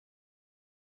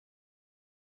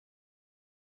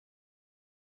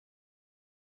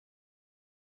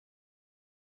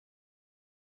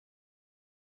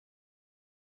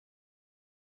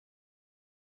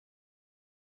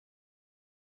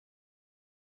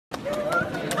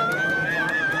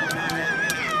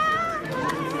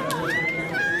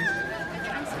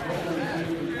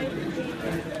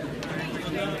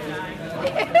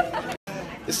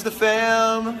is the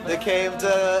fam that came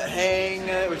to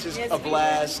hang, which is a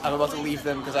blast. I'm about to leave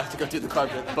them because I have to go do the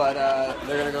carpet, but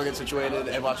they're gonna go get situated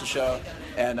and watch the show.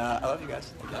 And I love you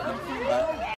guys.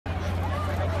 Bye.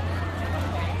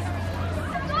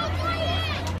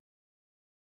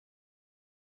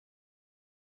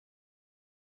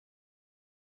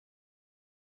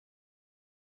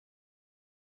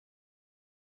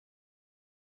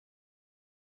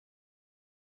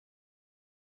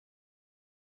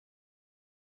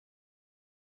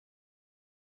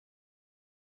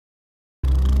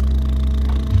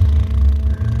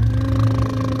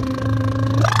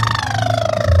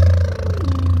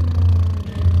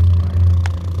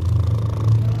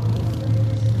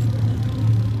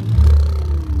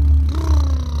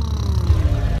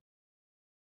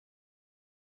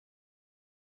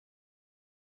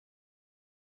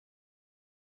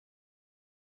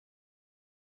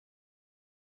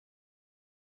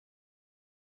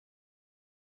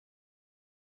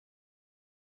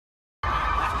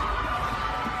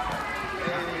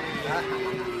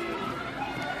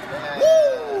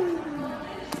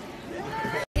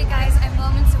 Hey guys, I'm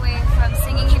moments away from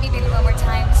singing Hit Me Baby One More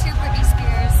Time to Britney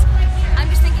Spears. I'm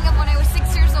just thinking of when I was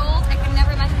 6 years old. I could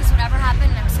never imagine this would ever happen,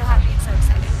 and I'm so happy and so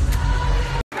excited.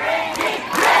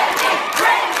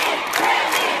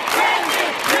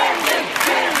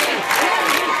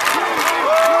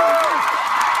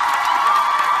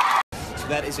 So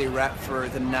that is a wrap for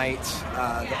the night.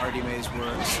 The RDMAs were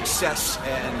a success,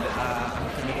 and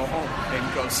I'm gonna go home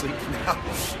and go sleep now.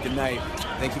 Good night.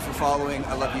 Thank you for following.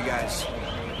 I love you guys.